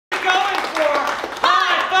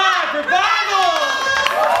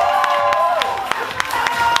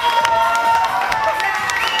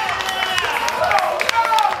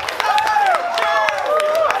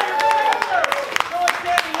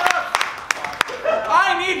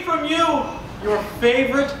you your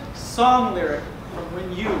favorite song lyric from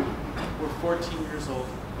when you were 14 years old.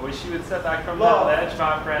 I wish you would step back from that ledge,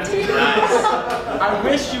 my friend. Nice. I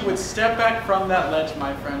wish you would step back from that ledge,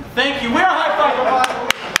 my friend. Thank you. We're high five.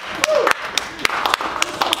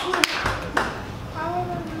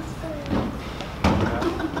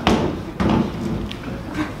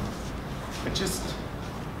 I just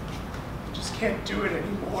can't do it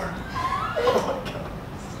anymore. Oh my God.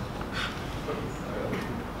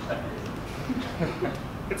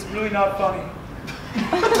 It's really not funny.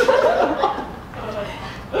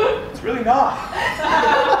 It's really not.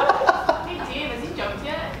 Hey, Dave, has he jumped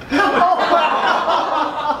yet? No.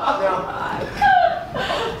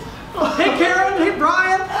 Hey, Karen. Hey,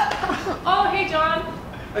 Brian. Oh, hey, John.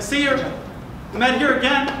 I see you're met here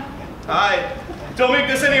again. Hi. Don't make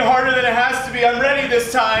this any harder than it has to be. I'm ready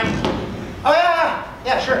this time. Oh,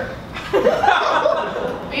 yeah, sure.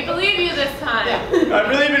 We believe you this time. Yeah. I've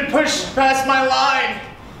really been pushed past my line.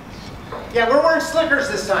 Yeah, we're wearing slickers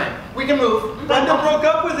this time. We can move. Brenda broke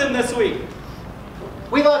up with him this week.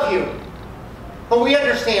 We love you, but we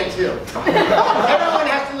understand too. Everyone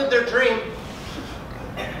has to live their dream.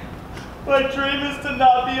 My dream is to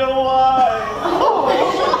not be alive.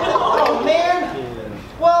 Oh man.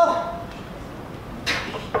 Well,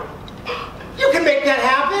 you can make that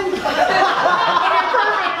happen.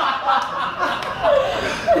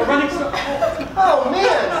 We're running so Oh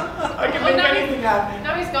man. I can make anything happen.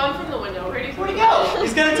 Now he's gone from the window. Where'd he go?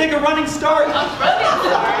 He's gonna take a running start. A running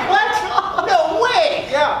start? What? No way.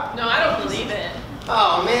 Yeah. No, I don't believe it.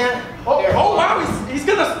 Oh man. Oh wow,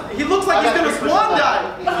 he looks like he's gonna swan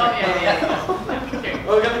dive. Oh, yeah. Here.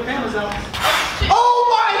 Oh, we got the cameras out. Oh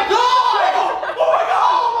my God! Oh my God!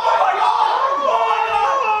 Oh my God!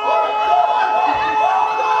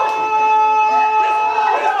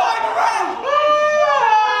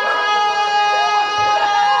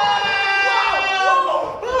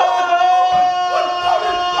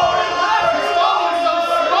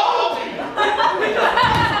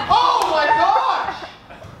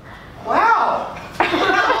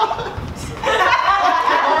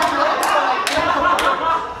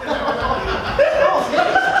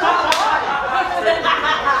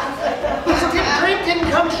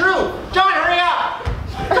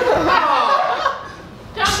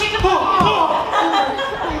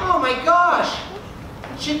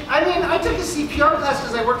 I took a CPR class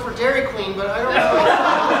because I worked for Dairy Queen, but I don't know.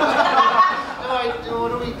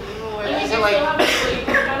 What do we do? You still have a sleep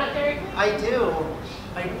down at Dairy Queen? I do.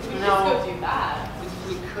 We just go do that.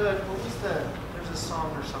 We could. What was there's a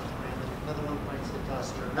song or something. Another one bites the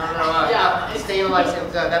dust. No. Yeah. Staying alive.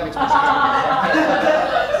 That makes more sense.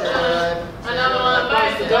 Another one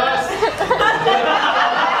bites the dust.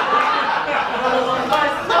 Another one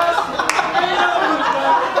bites the dust.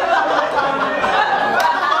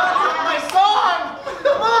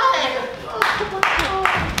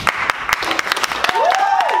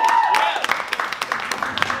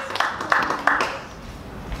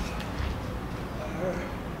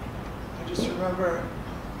 Remember,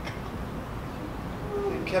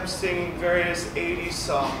 they kept singing various 80s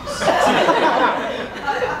songs.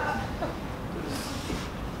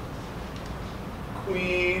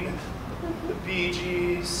 Queen, the Bee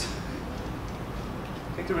Gees.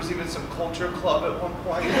 I think there was even some Culture Club at one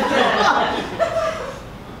point.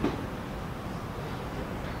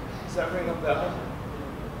 Does that ring a bell?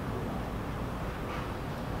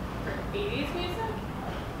 For 80s music?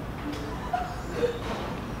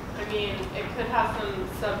 I mean, it could have some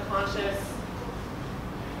subconscious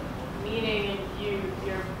meaning in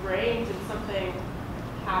your brain. Did something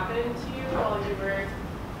happen to you while you were,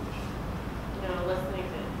 listening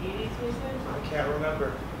to 80s music? I can't remember.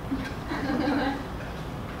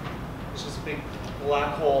 It's just a big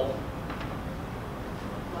black hole.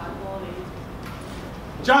 Black hole in 80s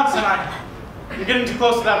music. Johnson, you're getting too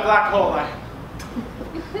close to that black hole.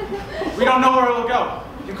 We don't know where it'll go.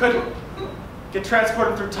 You could get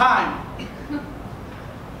transported through time.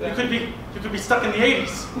 You could be stuck in the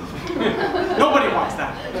 80s. Nobody wants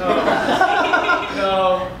that.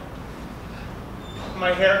 No.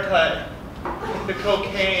 My haircut, the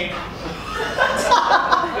cocaine,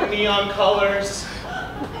 the neon colors.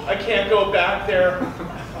 I can't go back there.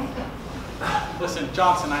 Listen,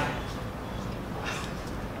 Johnson,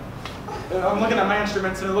 I'm looking at my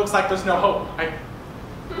instruments and it looks like there's no hope.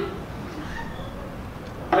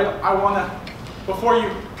 I want to, before you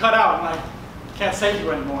cut out and I can't save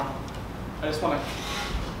you anymore, I just want to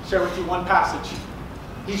share with you one passage.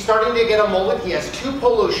 He's starting to get a mullet. He has 2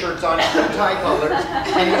 polo shirts on, 2 tie colors,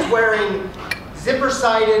 and he's wearing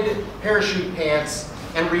zipper-sided parachute pants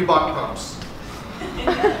and Reebok pumps.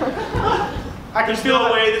 I can There's feel no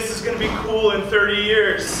that. way this is going to be cool in 30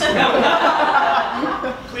 years.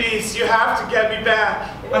 Please, you have to get me back.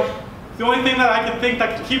 The only thing that I can think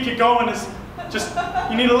that can keep you going is just,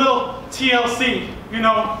 you need a little TLC, you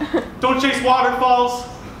know? Don't chase waterfalls,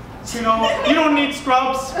 you know? You don't need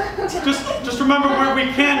scrubs. Just remember where we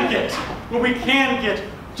can get. Where we can get.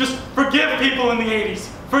 Just forgive people in the 80s.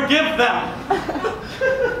 Forgive them.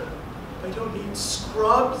 I don't need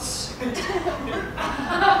scrubs.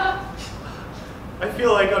 I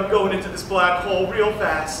feel like I'm going into this black hole real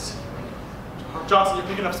fast. Johnson, you're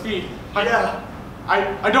picking up speed. Yeah.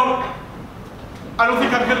 I don't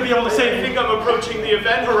think I'm gonna be able to I save think you. I'm approaching the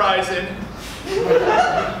event horizon.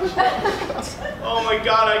 Oh my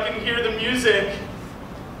God, I can hear the music.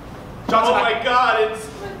 Johnson, Oh my God,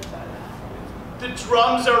 the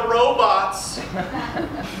drums are robots.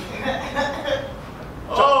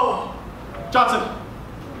 Oh, Johnson,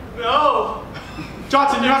 no.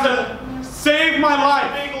 Johnson, you have to save my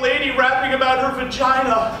life. A big lady rapping about her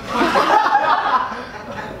vagina.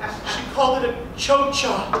 She called it a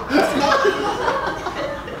cho-cha.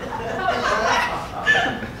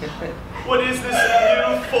 What is this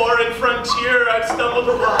new foreign frontier I've stumbled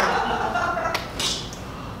upon?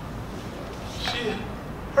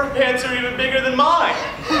 Her pants are even bigger than mine.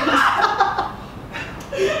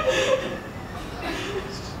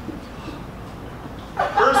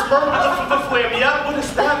 First murmur the flame. Yeah, what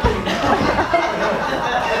does that mean?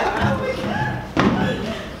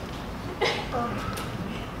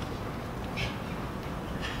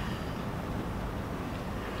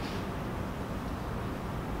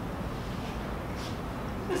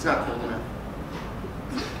 It's not cold enough.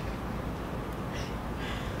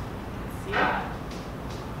 See that?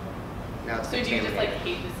 Now it's So do you just like contaminated.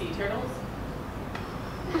 hate the sea turtles?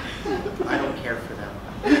 I don't care for them.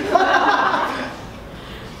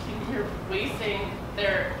 You're wasting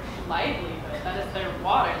their livelihood. That is their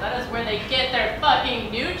water. That is where they get their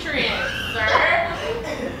fucking nutrients, sir.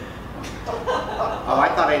 Oh, I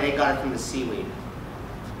thought they got it from the seaweed.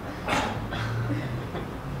 I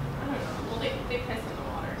don't know. Well, they piss in the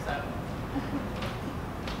water, so.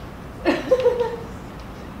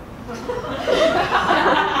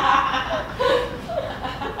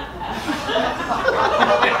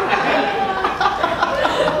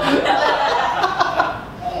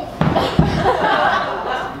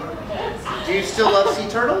 Do you still love sea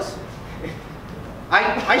turtles?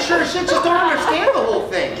 I sure as shit just don't understand the whole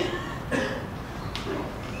thing.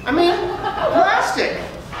 I mean, plastic.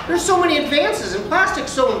 There's so many advances and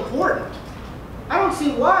plastic's so important. I don't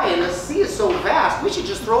see why, and the sea is so vast. We should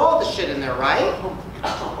just throw all the shit in there, right?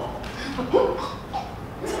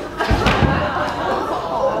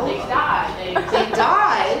 They die. They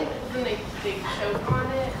died. Then they choke on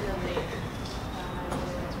it, and then they die.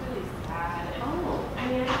 It's really sad. And, Oh. I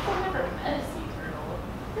mean, I've never met a sea turtle.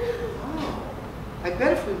 Oh. I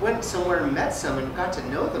bet if we went somewhere and met some and got to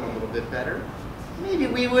know them a little bit better, maybe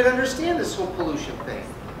we would understand this whole pollution thing.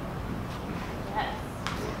 Yes.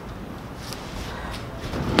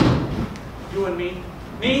 You and me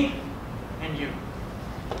and you.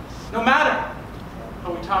 No matter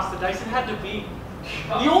how we tossed the dice, it had to be.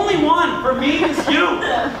 The only one for me is you. You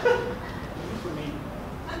for me.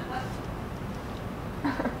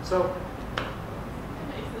 So, The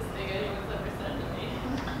nicest thing anyone's ever said to me.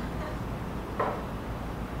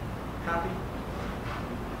 happy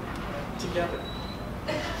together.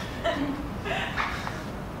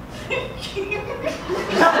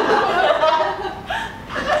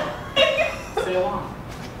 Say along.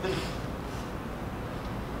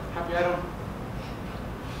 Happy, I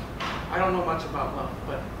don't know much about love,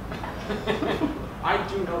 but I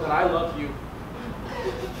do know that I love you.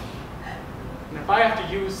 And if I have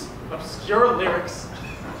to use obscure lyrics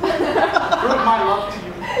to prove my love to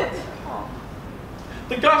you,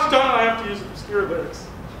 the gosh darn it, I have to use obscure lyrics.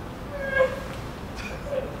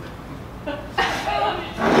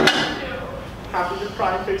 Happy, your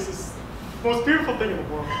crying face is the most beautiful thing in the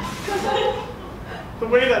world. The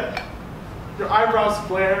way that your eyebrows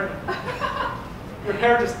flare, your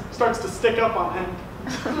hair just starts to stick up on end.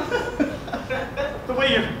 The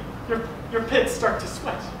way your pits start to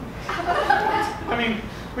sweat. I mean,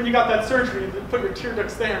 when you got that surgery, they put your tear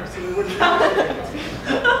ducts there so they wouldn't.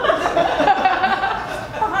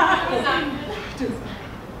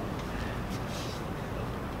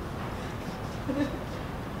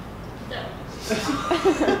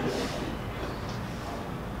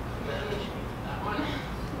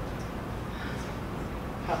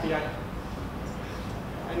 Happy,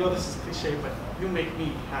 I know this is cliche, but you make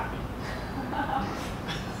me happy.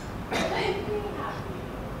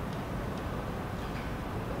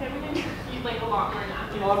 Okay, we can eat like a lot more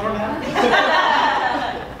napkins. A lot more napkins?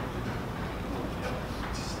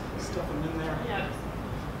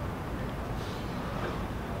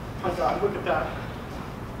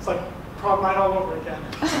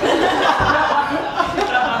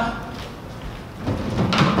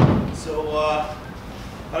 So,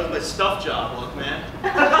 how does my stuff job look, man?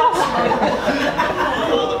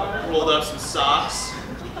 rolled up some socks.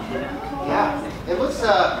 Yeah, it looks,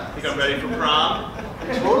 Think I'm ready for prom?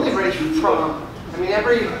 I'm totally ready for prom. I mean,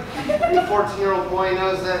 every 14-year-old boy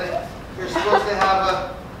knows that you're supposed to have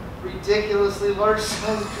a ridiculously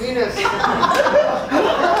large-sized penis. I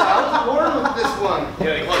was born with this one.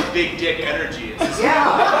 Yeah, they call it big dick energy. It's just,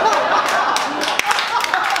 Yeah.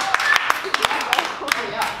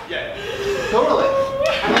 yeah. Totally.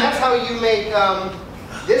 I mean, that's how you make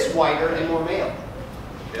this wider and more male.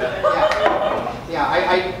 Yeah. Yeah,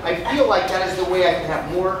 I feel like that is the way I can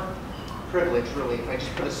have more privilege, really, if I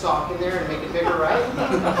just put a sock in there and make it bigger, right?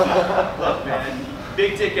 Look, man,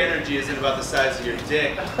 big dick energy isn't about the size of your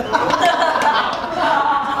dick. It's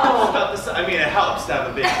about the I mean, it helps to have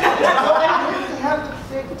a big dick. I don't need to have the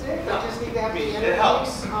big dick. I just need to have the energy. It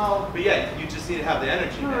helps. Oh. But yeah, you just need to have the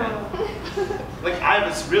energy, man. Like, I have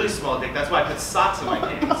a really small dick. That's why I put socks in my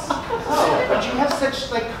pants. Oh, but you have such,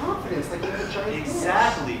 like, confidence. Like, you have a giant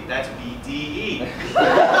Exactly. That's BDE.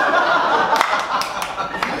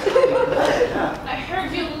 I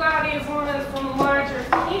heard you ladies wanted some larger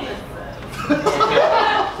penises.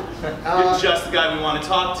 You're just the guy we want to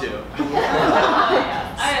talk to.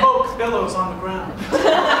 Smoke billows on the ground.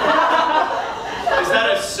 Is that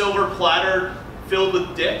a silver platter filled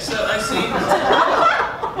with dicks that I see?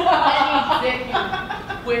 Any dick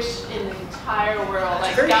you wish in the entire world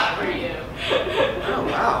I got for you. Oh,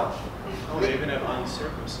 wow. Oh, they even have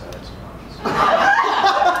uncircumcised ones.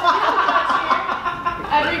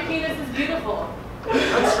 Every penis is beautiful.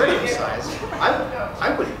 Uncircumcised.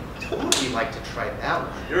 I would totally like to try that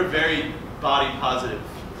one. You're a very body positive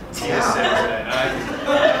penis Yeah. sensei.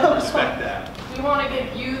 I respect that. We want to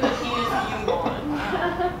give you the penis you want.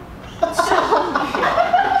 It's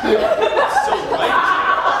so light.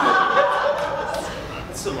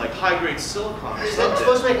 It's some like high-grade silicone or Is that something.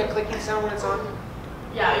 supposed to make a clicking sound when it's on?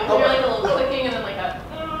 Yeah, you hear like a little clicking and then like a.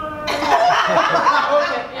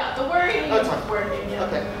 Okay. Yeah, the wording That's is fine. working. Yeah.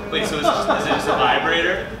 Okay. Wait, so is it just a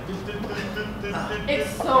vibrator?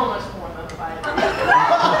 It's so much more than a vibrator.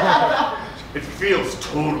 It feels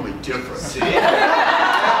totally different. See? That's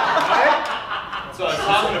what I was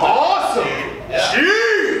talking about. Awesome! Yeah.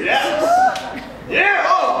 Jeez! Yes. Yeah!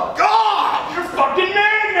 Oh, God! You're fucking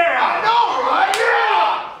man now! I know, right?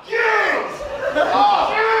 Yeah! Jeez!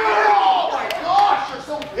 Oh, my gosh, you're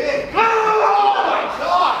so big! Oh, my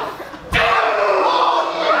God! Oh,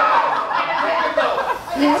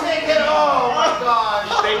 yeah! Take it. Oh, my gosh.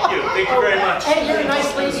 Thank you. Thank you very much. Hey, you're a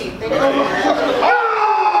nice lady. Thank you very much.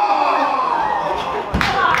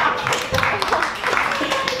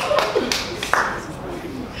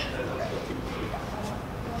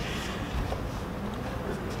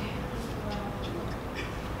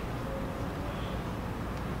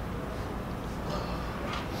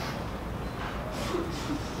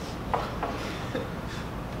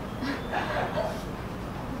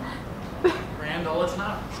 Randall, it's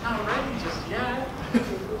not ready just yet.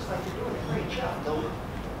 It looks like you're doing a great job, though.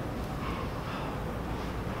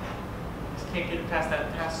 Just can't get past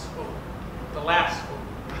that swoop. The last swoop.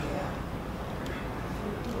 Yeah.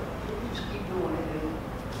 You just keep doing it and you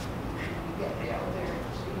get down there.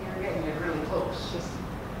 See, you're getting it really close.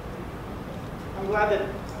 I'm glad that,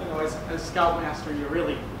 you know, as Scoutmaster, you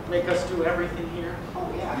really make us do everything here.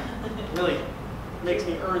 Oh, yeah. Really makes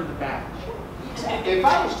me earn the badge. If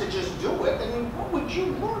I was to just do it, then what would you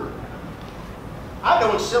learn? I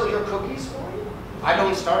don't sell your cookies for you. I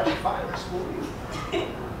don't start your fires for you.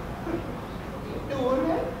 You doing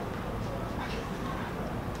it?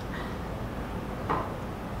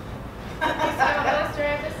 Scoutmaster, I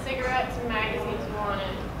have the cigarettes and magazines you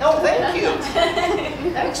wanted. Oh, thank you.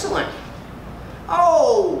 Excellent.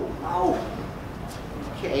 Oh.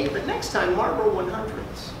 Okay, but next time, Marlboro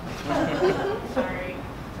 100s. Sorry.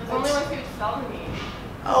 There's only one who would sell to me.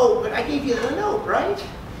 Oh, but I gave you the note, right?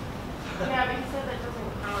 Yeah, but you said that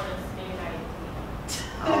doesn't count as state ID.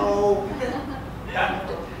 Oh.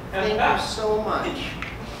 Thank you so much.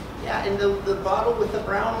 Yeah, and the bottle with the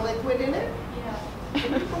brown liquid in it? Yeah.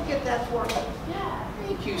 Can you go get that for me? Yeah.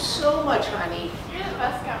 Thank you so much, honey. You're the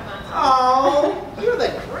best Scoutmaster. Oh, you're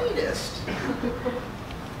the greatest.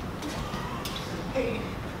 Hey,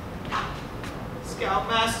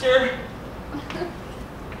 Scoutmaster.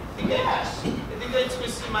 Yes. I think I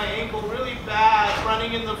twisted my ankle really bad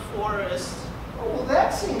running in the forest. Oh, well,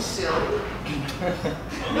 that seems silly.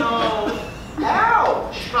 No,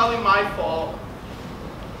 Ouch. it's probably my fault.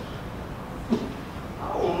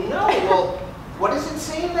 Oh, no. Well, what does it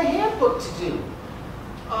say in the handbook to do?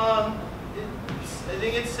 I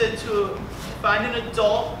think it said to find an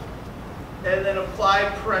adult and then apply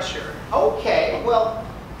pressure. Okay, well,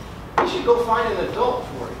 we should go find an adult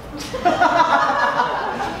for you.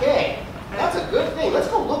 Okay, that's a good thing. Let's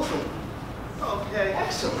go look for them. Okay.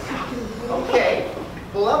 Excellent. Okay,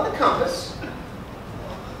 pull out the compass.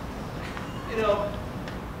 You know,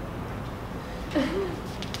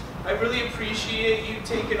 I really appreciate you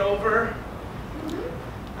taking over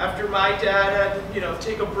after my dad had to,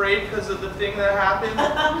 take a break because of the thing that happened.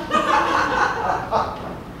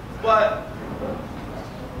 But,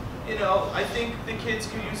 I think the kids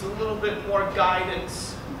could use a little bit more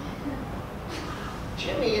guidance.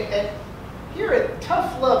 Jimmy, here at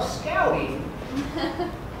Tough Love Scouting,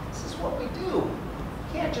 this is what we do.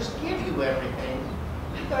 We can't just give you everything.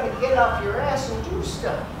 You gotta get off your ass and do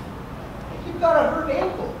stuff. You've got a hurt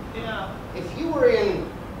ankle. Yeah. If you were in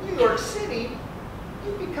New York City,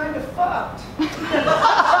 you'd be kind of fucked.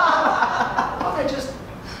 I just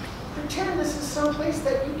pretend this is someplace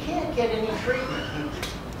that you can't get any treatment.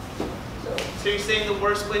 So you're saying the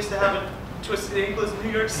worst place to have a twisted ankle is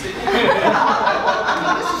New York City? I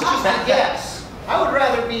mean, this is just a guess. I would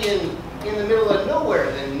rather be in the middle of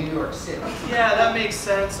nowhere than New York City. Yeah, that makes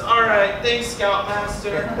sense. All right, thanks,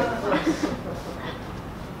 Scoutmaster.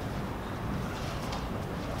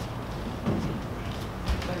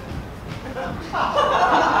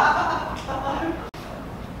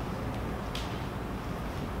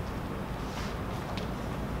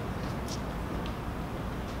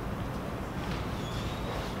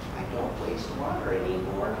 I don't waste water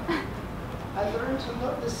anymore. I learned to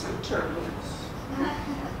love the sea turtles.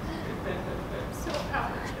 So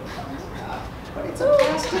proud of you. But it's a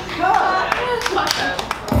plastic cup.